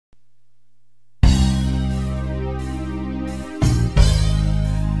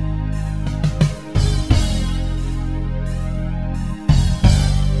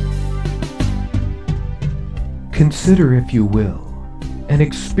Consider, if you will, an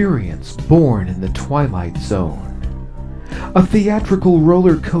experience born in the Twilight Zone. A theatrical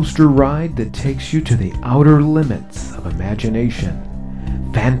roller coaster ride that takes you to the outer limits of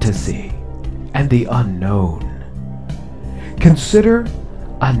imagination, fantasy, and the unknown. Consider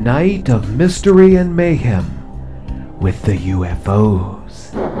a night of mystery and mayhem with the UFOs.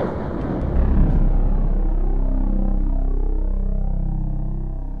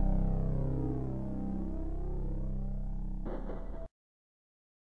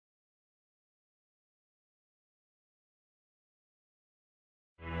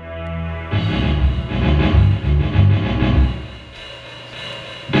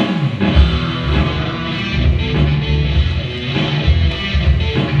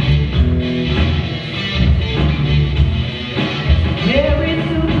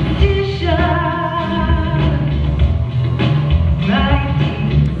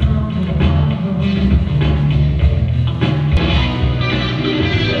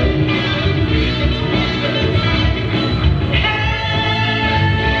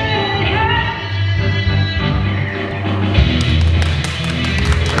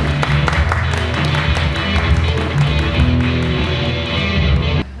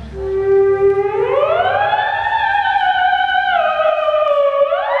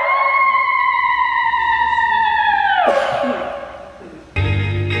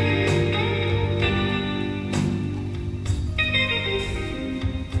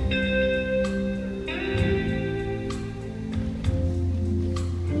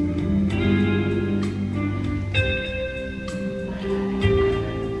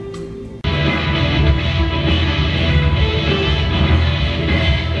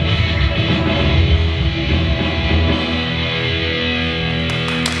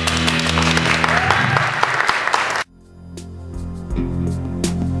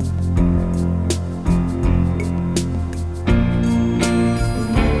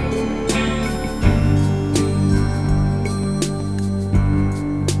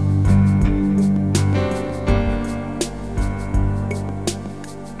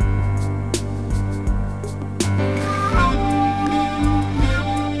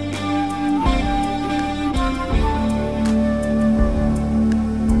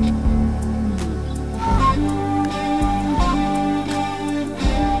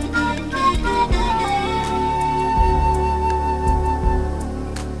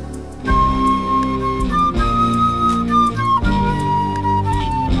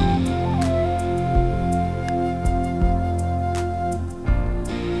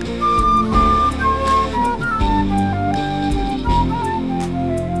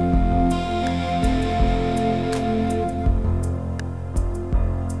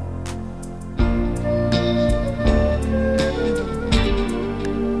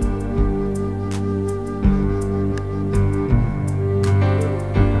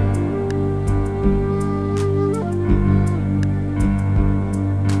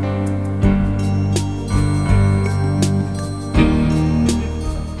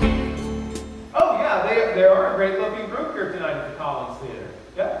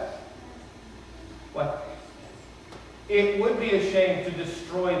 It would be a shame to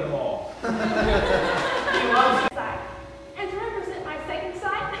destroy them all. And to represent my second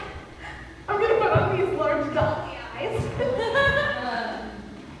side, I'm going to put on these large donkey eyes.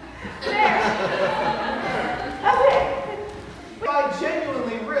 There. That's it. I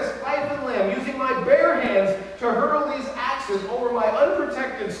genuinely risk life and limb using my bare hands to hurl these axes over my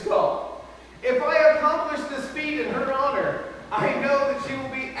unprotected skull. If I accomplish this feat in her honor, I know that she will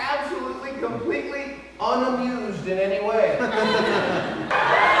be absolutely, completely unamused in any way.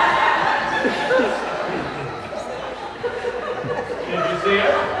 Did you see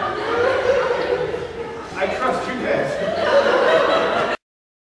it? I trust you did.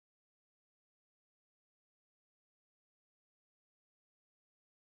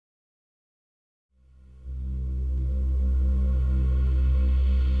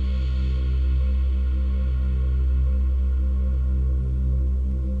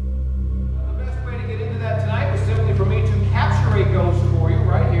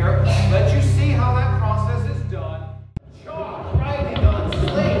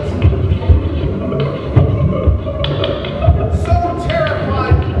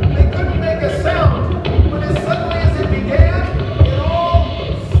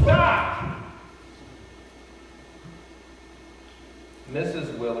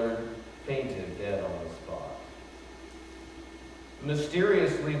 Mrs. Willard fainted dead on the spot.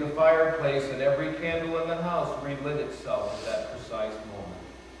 Mysteriously, the fireplace and every candle in the house relit itself at that precise moment.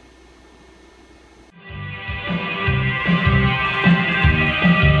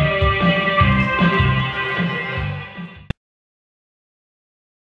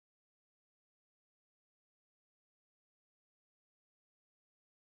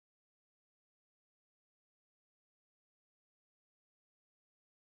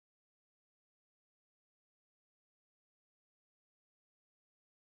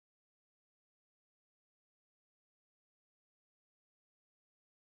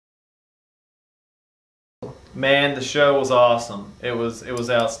 Man, the show was awesome. It was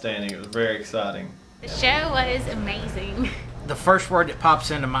outstanding. It was very exciting. The show was amazing. The first word that pops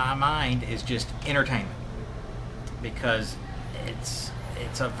into my mind is just entertainment, because it's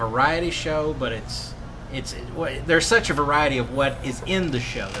a variety show, but there's such a variety of what is in the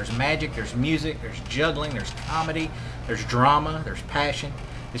show. There's magic, there's music, there's juggling, there's comedy, there's drama, there's passion.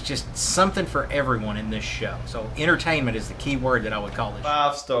 It's just something for everyone in this show. So entertainment is the key word that I would call it.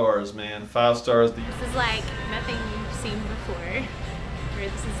 5 stars, man. 5 stars. This is like nothing you've seen before. Or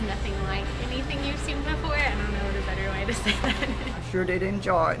this is nothing like anything you've seen before. I don't know a better way to say that. I sure did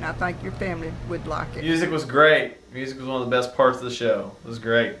enjoy it, and I think your family would like it. Music was great. Music was one of the best parts of the show. It was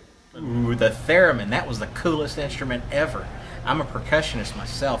great. Ooh, the theremin, that was the coolest instrument ever. I'm a percussionist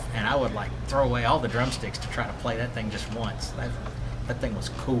myself, and I would like throw away all the drumsticks to try to play that thing just once. That thing was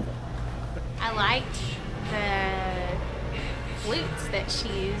cool. I liked the flutes that she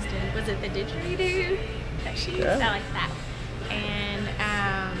used, and was it the didgeridoo that she used? I like that. And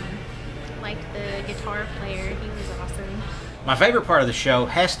like the guitar player, he was awesome. My favorite part of the show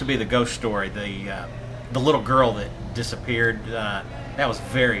has to be the ghost story, the little girl that disappeared. That was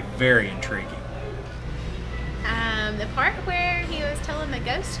very, very intriguing. The part where he was telling the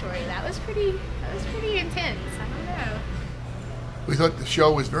ghost story, that was pretty intense. I don't know. We thought the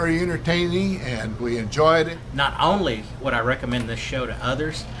show was very entertaining and we enjoyed it. Not only would I recommend this show to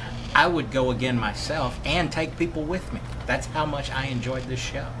others, I would go again myself and take people with me. That's how much I enjoyed this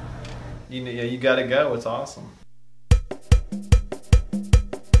show. You got to go. It's awesome.